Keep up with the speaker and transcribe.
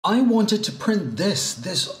I wanted to print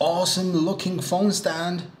this awesome looking phone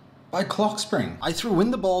stand by Clockspring. I threw in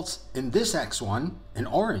the bolts in this X1 in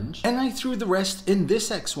orange, and I threw the rest in this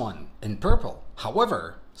X1 in purple.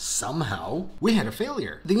 However, somehow we had a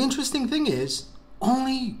failure. The interesting thing is,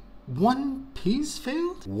 only one piece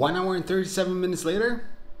failed? 1 hour and 37 minutes later,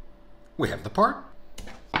 we have the part.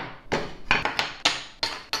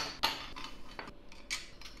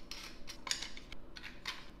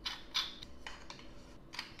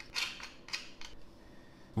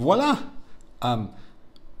 Voila!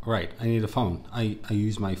 Right, I need a phone. I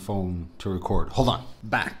use my phone to record. Hold on.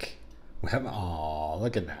 Back. We have, oh,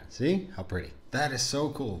 look at that. See? How pretty. That is so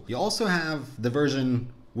cool. You also have the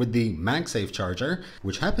version with the MagSafe charger,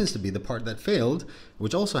 which happens to be the part that failed,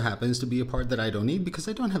 which also happens to be a part that I don't need because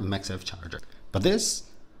I don't have a MagSafe charger. But this,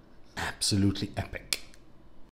 absolutely epic.